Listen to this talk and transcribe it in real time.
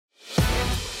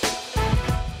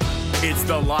It's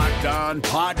the Locked On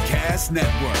Podcast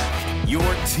Network, your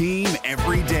team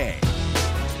every day.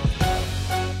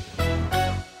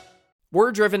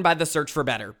 We're driven by the search for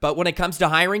better, but when it comes to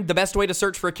hiring, the best way to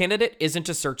search for a candidate isn't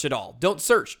to search at all. Don't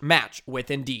search, match with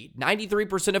Indeed.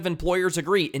 93% of employers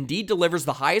agree Indeed delivers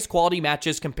the highest quality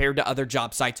matches compared to other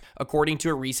job sites, according to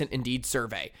a recent Indeed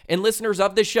survey. And listeners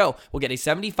of this show will get a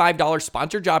 $75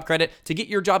 sponsored job credit to get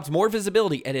your jobs more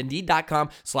visibility at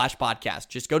Indeed.com/podcast.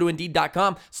 Just go to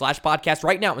Indeed.com/podcast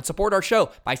right now and support our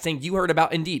show by saying you heard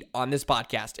about Indeed on this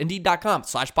podcast.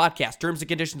 Indeed.com/podcast. Terms and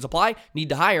conditions apply. Need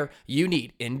to hire? You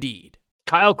need Indeed.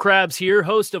 Kyle Krabs here,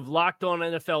 host of Locked On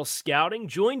NFL Scouting.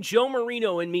 Join Joe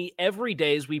Marino and me every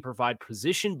day as we provide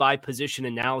position-by-position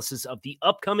analysis of the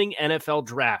upcoming NFL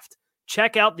Draft.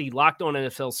 Check out the Locked On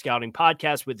NFL Scouting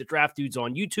podcast with the Draft Dudes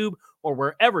on YouTube or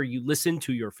wherever you listen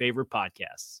to your favorite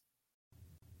podcasts.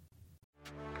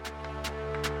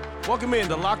 Welcome in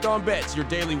to Locked On Bets, your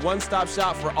daily one-stop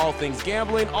shop for all things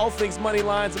gambling, all things money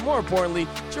lines, and more importantly,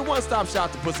 it's your one-stop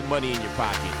shop to put some money in your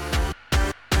pocket.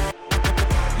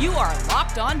 You are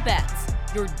Locked On Bets,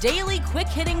 your daily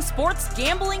quick-hitting sports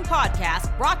gambling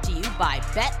podcast brought to you by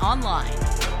BetOnline.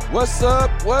 What's up?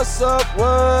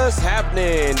 What's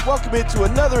happening? Welcome into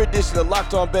another edition of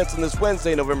Locked On Bets on this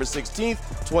Wednesday, November 16th,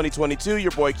 2022.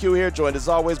 Your boy Q here, joined as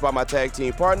always by my tag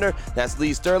team partner. That's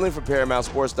Lee Sterling from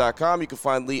ParamountSports.com. You can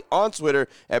find Lee on Twitter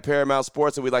at Paramount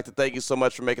Sports, and we'd like to thank you so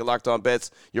much for making Locked On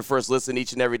Bets your first listen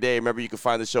each and every day. Remember, you can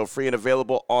find the show free and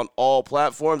available on all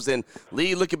platforms. And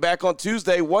Lee, looking back on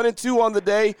Tuesday, 1-2 on the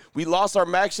day. We lost our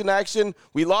action.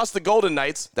 We lost the Golden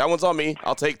Knights. That one's on me.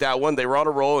 I'll take that one. They were on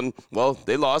a roll, and, well,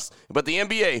 they lost. But the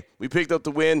NBA, we picked up the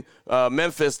win.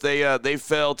 Memphis, they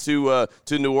fell to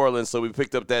New Orleans, so we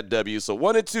picked up that W. So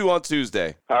 1-2 on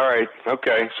Tuesday. All right,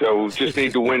 okay. So we just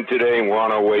need to win today, and we're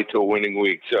on our way to a winning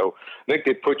week. So I think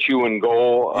they put you in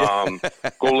goal.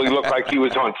 Goalie looked like he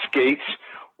was on skates.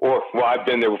 I've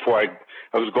been there before.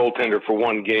 I was goaltender for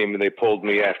one game, and they pulled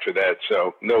me after that.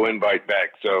 So no invite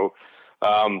back. So,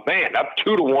 up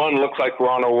 2-1. Looks like we're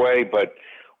on our way, but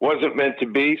wasn't meant to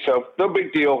be. So no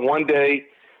big deal. One day.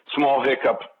 Small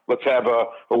hiccup. Let's have a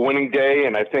winning day,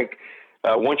 and I think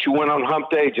once you win on hump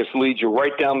day, it just leads you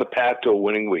right down the path to a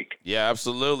winning week. Yeah,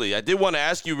 absolutely. I did want to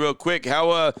ask you real quick,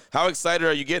 how excited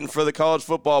are you getting for the college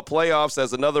football playoffs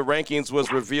as another rankings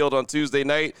was revealed on Tuesday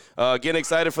night? Getting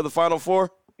excited for the Final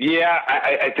Four? Yeah,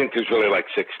 I think there's really like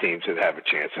 6 teams that have a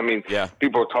chance. I mean,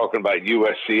 People are talking about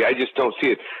USC. I just don't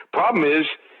see it. Problem is,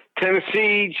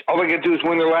 Tennessee, all they got to do is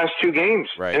win their last 2 games,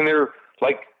 right. And they're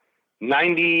like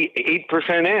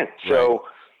 98% in. So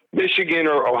Michigan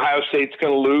or Ohio State's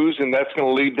going to lose, and that's going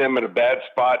to leave them in a bad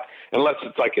spot unless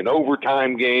it's like an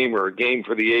overtime game or a game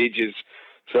for the ages.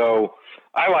 So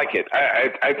I like it.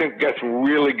 I think we've got some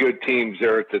really good teams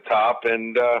there at the top.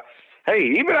 And,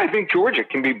 hey, even I think Georgia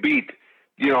can be beat,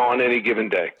 on any given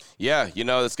day. Yeah,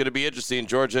 it's going to be interesting.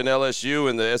 Georgia and LSU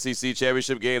in the SEC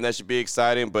championship game. That should be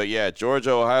exciting. But, yeah,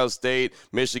 Georgia, Ohio State,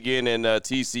 Michigan, and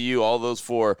TCU, all those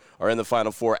 4 are in the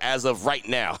Final Four as of right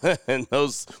now. And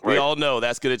those, we all know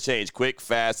that's going to change quick,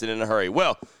 fast, and in a hurry.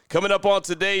 Well, coming up on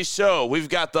today's show, we've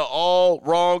got the all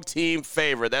wrong team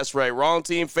favorite. That's right, wrong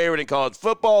team favorite in college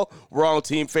football, wrong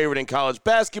team favorite in college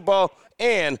basketball,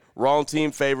 and wrong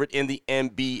team favorite in the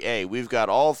NBA. We've got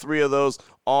all 3 of those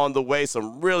on the way.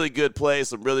 Some really good plays,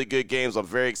 some really good games I'm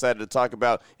very excited to talk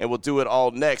about, and we'll do it all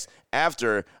next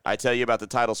after I tell you about the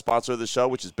title sponsor of the show,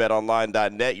 which is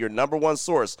BetOnline.net, your number one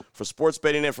source for sports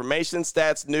betting information,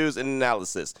 stats, news, and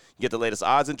analysis. You get the latest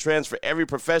odds and trends for every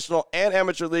professional and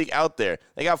amateur league out there.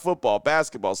 They got football,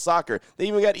 basketball, soccer. They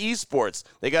even got esports.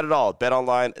 They got it all at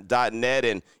BetOnline.net,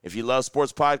 and if you love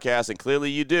sports podcasts, and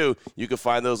clearly you do, you can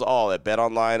find those all at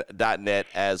BetOnline.net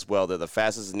as well. They're the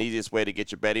fastest and easiest way to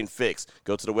get your betting fix.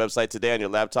 Go to the website today on your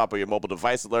laptop or your mobile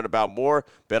device to learn about more.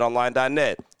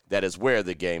 BetOnline.net. That is where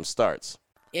the game starts.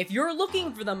 If you're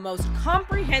looking for the most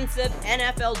comprehensive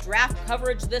NFL draft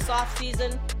coverage this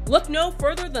offseason, look no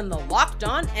further than the Locked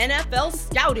On NFL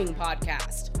Scouting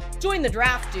Podcast. Join the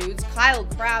Draft Dudes, Kyle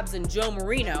Krabs and Joe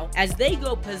Marino, as they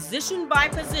go position by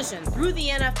position through the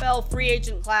NFL free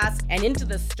agent class and into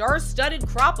the star-studded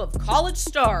crop of college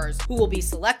stars who will be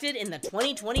selected in the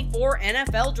 2024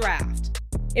 NFL Draft.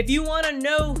 If you want to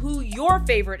know who your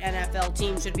favorite NFL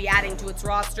team should be adding to its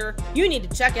roster, you need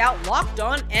to check out Locked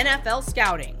On NFL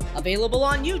Scouting, available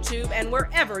on YouTube and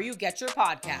wherever you get your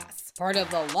podcasts. Part of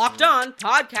the Locked On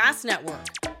Podcast Network,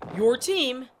 your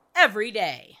team every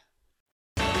day.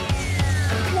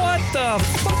 What the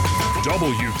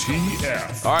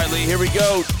WTF. All right, Lee, here we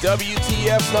go.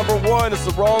 WTF number 1 is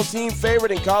the wrong team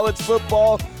favorite in college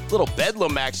football. little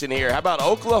bedlam action here. How about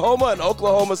Oklahoma and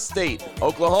Oklahoma State?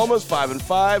 Oklahoma's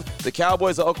 5-5. The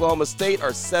Cowboys of Oklahoma State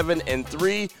are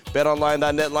 7-3.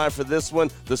 BetOnline.net line for this one.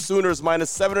 The Sooners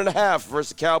minus 7.5 versus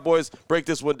the Cowboys. Break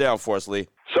this one down for us, Lee.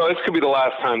 So this could be the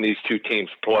last time these two teams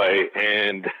play,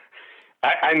 and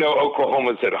I know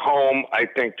Oklahoma's at home. I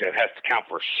think that has to count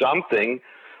for something,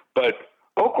 but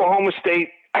Oklahoma State,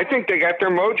 I think they got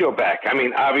their mojo back. I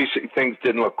mean, obviously things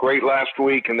didn't look great last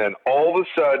week, and then all of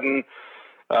a sudden,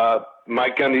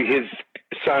 Mike Gundy, his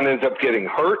son, ends up getting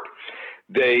hurt.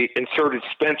 They inserted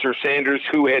Spencer Sanders,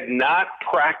 who had not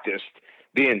practiced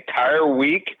the entire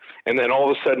week, and then all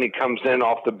of a sudden he comes in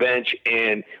off the bench,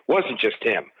 and it wasn't just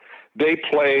him. They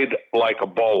played like a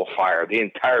ball of fire, the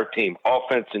entire team,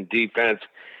 offense and defense.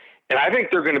 And I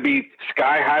think they're going to be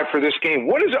sky high for this game.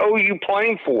 What is OU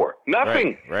playing for?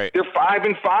 Nothing. Right. They're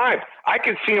 5-5. I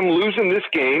could see them losing this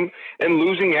game and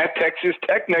losing at Texas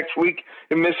Tech next week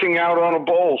and missing out on a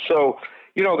bowl. So,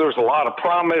 there's a lot of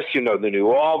promise. The new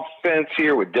offense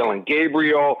here with Dylan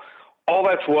Gabriel. All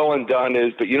that's well and done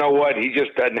but you know what? He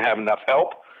just doesn't have enough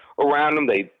help around them.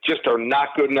 They just are not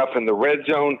good enough in the red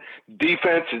zone.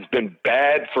 Defense has been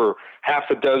bad for half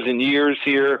a dozen years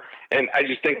here. And I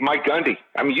just think Mike Gundy,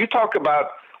 you talk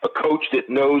about a coach that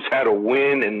knows how to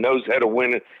win and knows how to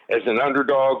win as an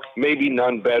underdog, maybe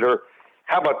none better.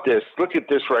 How about this? Look at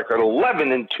this record,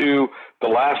 11-2 the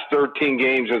last 13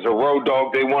 games as a road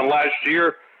dog. They won last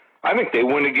year. I think they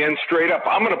win again straight up.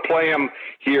 I'm going to play them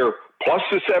here plus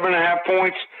the 7.5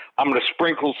 points. I'm going to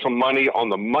sprinkle some money on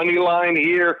the money line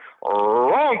here.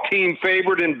 Wrong team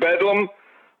favorite in Bedlam.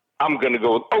 I'm going to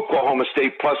go with Oklahoma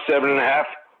State plus 7.5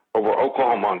 over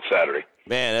Oklahoma on Saturday.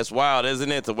 Man, that's wild,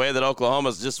 isn't it? The way that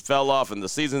Oklahoma's just fell off in the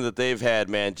season that they've had,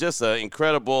 man. Just an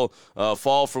incredible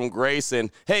fall from grace.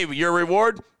 And, hey, your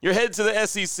reward? You're headed to the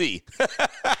SEC.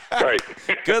 Right.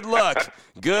 Good luck.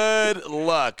 Good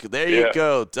luck. There you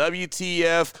go.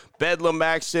 WTF, Bedlam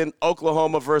action,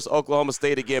 Oklahoma versus Oklahoma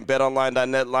State. Again,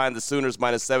 betonline.net line. The Sooners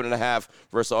minus 7.5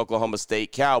 versus Oklahoma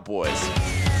State Cowboys.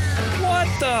 What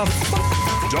the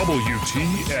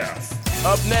WTF.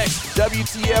 Up next,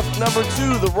 WTF number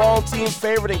 2, the wrong team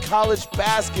favorite in college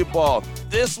basketball.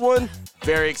 This one,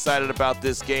 very excited about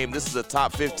this game. This is a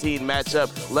top 15 matchup.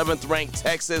 11th ranked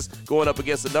Texas going up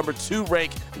against the number 2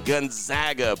 ranked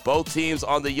Gonzaga. Both teams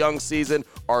on the young season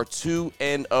are 2-0.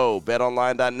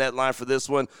 BetOnline.net line for this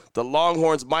one. The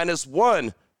Longhorns minus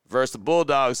 1 versus the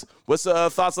Bulldogs. What's the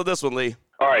thoughts on this one, Lee?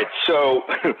 All right, so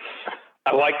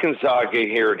I like Gonzaga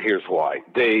here, and here's why.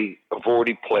 They have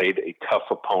already played a tough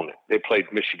opponent. They played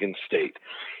Michigan State.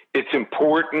 It's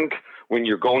important when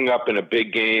you're going up in a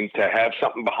big game to have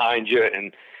something behind you.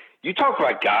 And you talk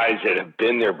about guys that have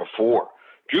been there before.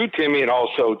 Drew Timme and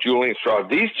also Julian Strauss.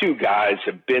 These two guys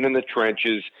have been in the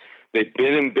trenches. They've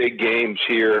been in big games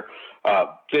here.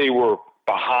 They were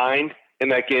behind in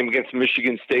that game against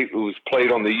Michigan State, who was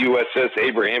played on the USS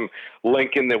Abraham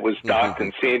Lincoln that was docked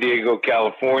in San Diego,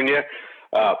 California.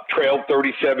 Trailed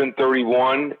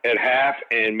 37-31 at half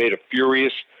and made a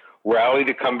furious rally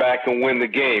to come back and win the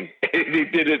game. They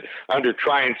did it under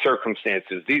trying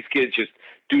circumstances. These kids just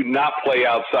do not play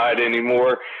outside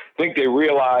anymore. I think they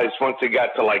realized once they got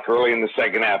to early in the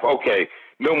second half, okay,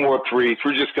 no more threes.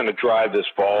 We're just going to drive this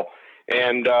ball.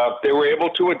 And they were able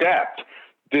to adapt.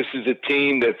 This is a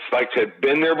team that's, like I said,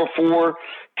 been there before.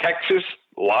 Texas,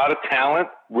 a lot of talent,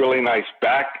 really nice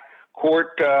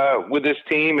backcourt with this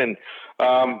team. And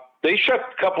they shut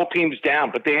a couple teams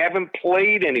down, but they haven't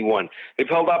played anyone. They've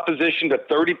held opposition to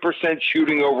 30%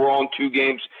 shooting overall in 2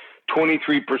 games,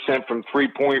 23% from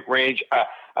three-point range.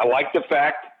 I like the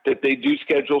fact that they do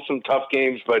schedule some tough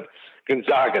games, but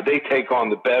Gonzaga, they take on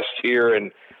the best here.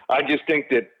 And I just think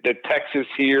that Texas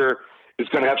here is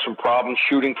going to have some problems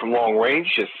shooting from long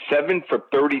range, just 7 for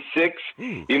 36,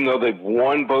 even though they've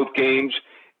won both games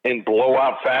in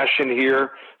blowout fashion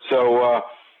here. So,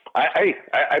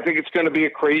 I think it's going to be a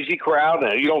crazy crowd,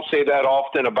 and you don't say that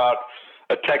often about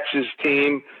a Texas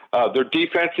team. Their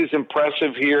defense is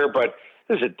impressive here, but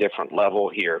there's a different level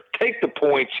here. Take the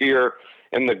points here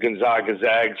in the Gonzaga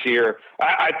Zags here.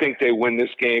 I think they win this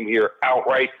game here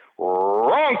outright.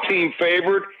 Wrong team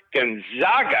favored,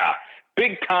 Gonzaga.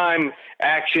 Big-time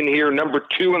action here. Number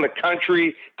 2 in the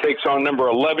country takes on number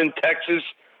 11, Texas.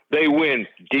 They win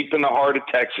deep in the heart of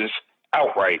Texas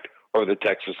outright. over the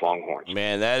Texas Longhorns.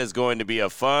 Man, that is going to be a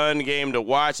fun game to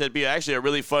watch. That'd be actually a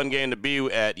really fun game to be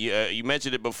at. You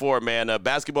mentioned it before, man.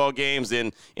 Basketball games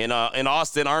in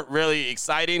Austin aren't really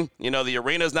exciting. The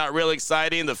arena's not really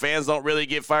exciting. The fans don't really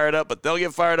get fired up, but they'll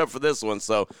get fired up for this one.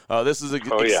 So this is an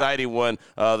exciting one.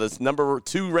 This number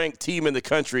 2 ranked team in the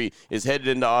country is headed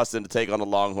into Austin to take on the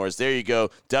Longhorns. There you go.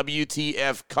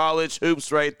 WTF College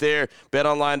Hoops right there.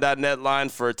 BetOnline.net line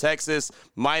for Texas,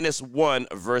 -1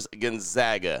 versus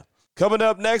Gonzaga. Coming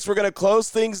up next, we're going to close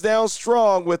things down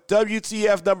strong with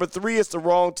WTF number 3. It's the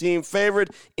wrong team favorite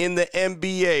in the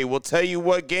NBA. We'll tell you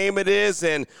what game it is,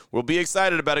 and we'll be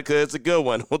excited about it because it's a good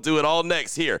one. We'll do it all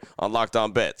next here on Locked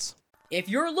On Bets. If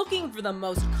you're looking for the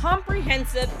most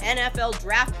comprehensive NFL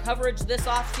draft coverage this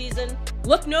offseason,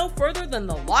 look no further than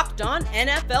the Locked On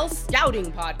NFL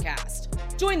Scouting Podcast.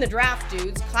 Join the draft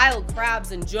dudes, Kyle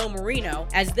Krabs and Joe Marino,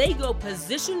 as they go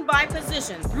position by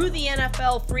position through the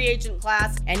NFL free agent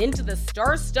class and into the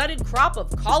star-studded crop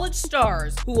of college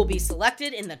stars who will be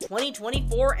selected in the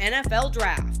 2024 NFL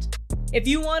Draft. If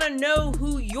you want to know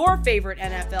who your favorite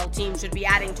NFL team should be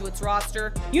adding to its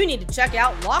roster, you need to check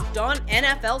out Locked On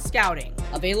NFL Scouting,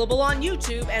 available on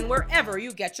YouTube and wherever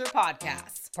you get your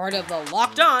podcasts. Part of the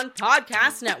Locked On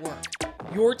Podcast Network,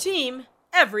 your team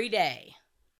every day.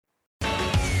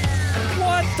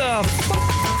 What the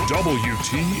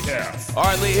WTF. All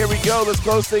right, Lee, here we go. Let's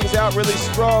close things out really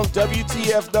strong.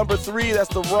 WTF number 3,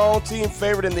 that's the wrong team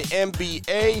favorite in the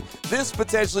NBA. This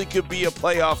potentially could be a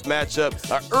playoff matchup,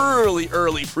 an early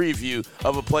preview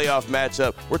of a playoff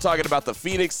matchup. We're talking about the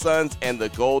Phoenix Suns and the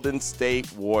Golden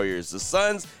State Warriors. The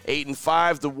Suns,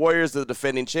 8-5. The Warriors, the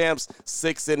defending champs,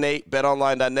 6-8.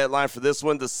 BetOnline.net line for this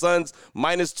one. The Suns,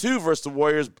 -2 versus the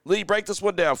Warriors. Lee, break this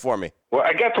one down for me. Well,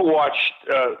 I got to watch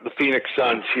the Phoenix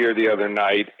Suns here the other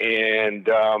night, and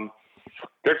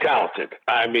they're talented.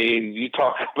 I mean, you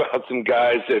talk about some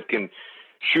guys that can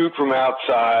shoot from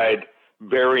outside,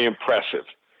 very impressive.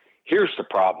 Here's the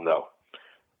problem, though.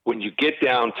 When you get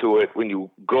down to it, when you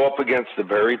go up against the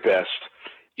very best,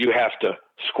 you have to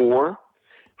score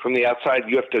from the outside.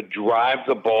 You have to drive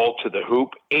the ball to the hoop,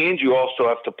 and you also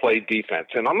have to play defense.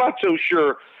 And I'm not so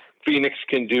sure Phoenix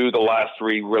can do the last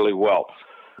 3 really well.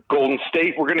 Golden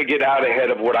State, we're going to get out ahead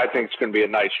of what I think is going to be a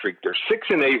nice streak. They're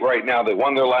 6-8 right now. They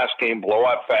won their last game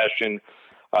blowout fashion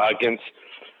against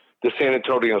the San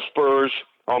Antonio Spurs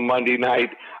on Monday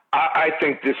night. I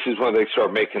think this is when they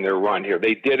start making their run here.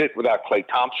 They did it without Klay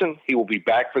Thompson. He will be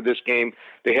back for this game.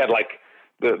 They had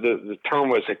the term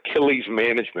was Achilles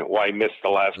management, why he missed the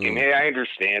last game. Hey, I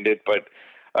understand it, but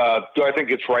do I think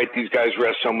it's right these guys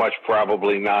rest so much?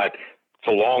 Probably not. It's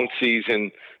a long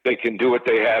season. They can do what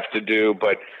they have to do,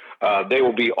 but they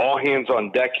will be all hands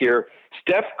on deck here.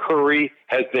 Steph Curry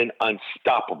has been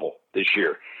unstoppable this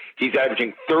year. He's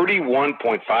averaging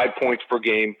 31.5 points per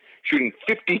game, shooting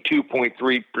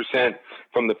 52.3%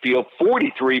 from the field,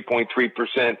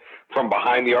 43.3% from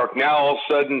behind the arc. Now, all of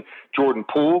a sudden, Jordan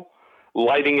Poole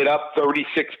lighting it up,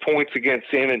 36 points against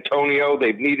San Antonio.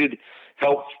 They've needed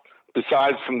help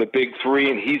besides from the big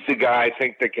 3, and he's the guy I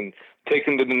think that can take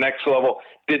him to the next level.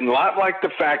 Did not like the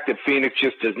fact that Phoenix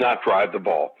just does not drive the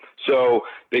ball. So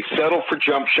they settle for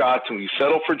jump shots, and when you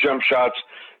settle for jump shots,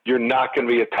 you're not going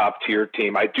to be a top-tier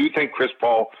team. I do think Chris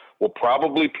Paul will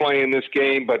probably play in this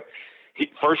game, but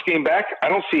first game back, I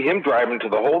don't see him driving to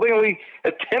the hole. They only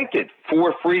attempted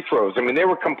 4 free throws. I mean, they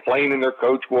were complaining, their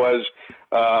coach was.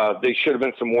 They should have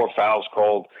been some more fouls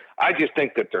called. I just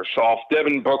think that they're soft.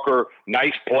 Devin Booker,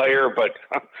 nice player, but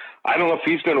I don't know if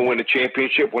he's going to win a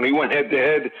championship. When he went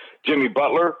head-to-head, Jimmy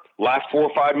Butler, last 4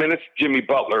 or 5 minutes, Jimmy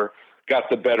Butler got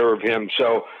the better of him.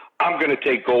 So I'm going to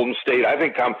take Golden State. I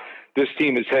think this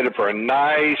team is headed for a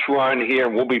nice run here,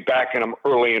 and we'll be backing them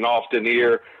early and often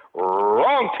here.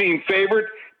 Wrong team favorite,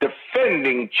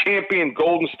 defending champion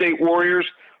Golden State Warriors,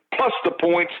 plus the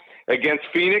points against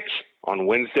Phoenix on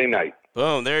Wednesday night.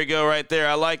 Boom, there you go right there.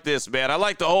 I like this, man. I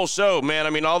like the whole show, man. I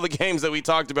mean, all the games that we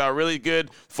talked about, really good,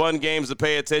 fun games to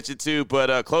pay attention to.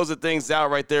 But closing things out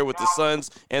right there with the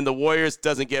Suns and the Warriors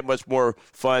doesn't get much more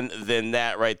fun than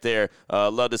that right there.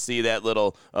 Love to see that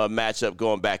little matchup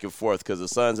going back and forth because the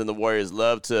Suns and the Warriors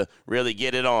love to really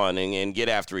get it on and get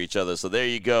after each other. So there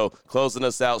you go. Closing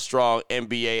us out strong,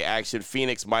 NBA action.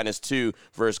 Phoenix -2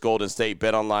 versus Golden State.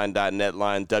 BetOnline.net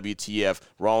line, WTF,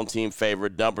 wrong team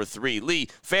favorite, number 3. Lee,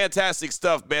 fantastic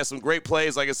stuff, man. Some great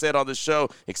plays, like I said, on the show.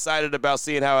 Excited about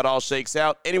seeing how it all shakes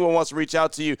out. Anyone wants to reach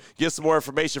out to you, get some more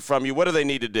information from you, what do they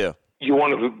need to do? You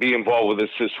want to be involved with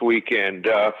us this weekend.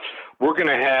 We're going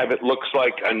to have, it looks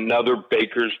like, another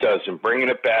Baker's Dozen, bringing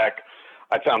it back.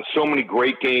 I found so many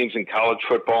great games in college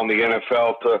football and the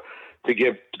NFL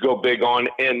to go big on.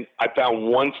 And I found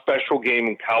one special game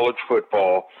in college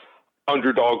football.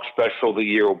 Underdog special of the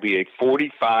year will be a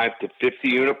 45 to 50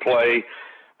 unit play.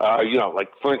 Like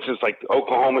for instance, like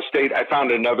Oklahoma State. I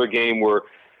found another game where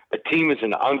a team is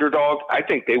an underdog. I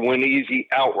think they win easy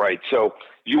outright. So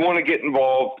you want to get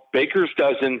involved. Baker's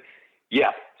Dozen,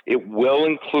 yeah, it will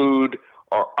include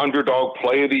our underdog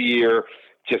play of the year.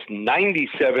 Just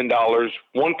 $97,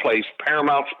 one place,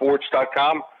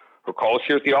 ParamountSports.com, or call us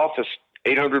here at the office,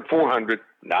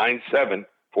 800-400-9741.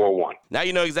 Now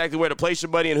you know exactly where to place your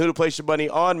money and who to place your money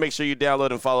on. Make sure you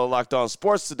download and follow Locked On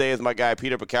Sports today, as my guy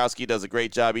Peter Bukowski does a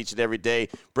great job each and every day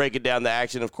breaking down the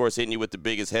action, of course, hitting you with the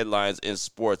biggest headlines in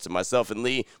sports. And myself and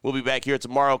Lee will be back here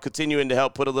tomorrow, continuing to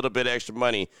help put a little bit of extra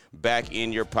money back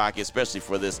in your pocket, especially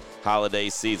for this holiday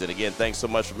season. Again, thanks so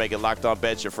much for making Locked On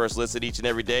Bets your first listen each and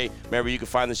every day. Remember, you can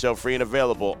find the show free and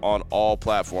available on all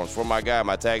platforms. For my guy,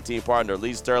 my tag team partner,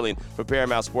 Lee Sterling from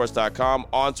ParamountSports.com,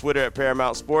 on Twitter at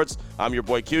Paramount Sports. I'm your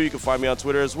boy Q. You can find me on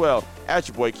Twitter as well, at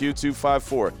your boy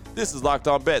Q254. This is Locked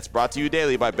On Bets, brought to you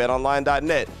daily by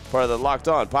BetOnline.net, part of the Locked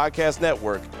On Podcast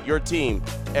Network, your team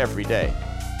every day.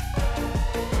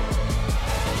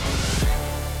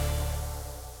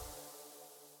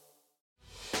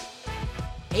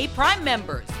 Hey, Prime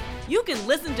members, you can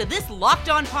listen to this Locked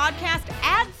On podcast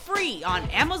ad-free on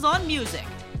Amazon Music.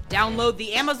 Download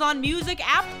the Amazon Music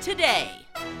app today.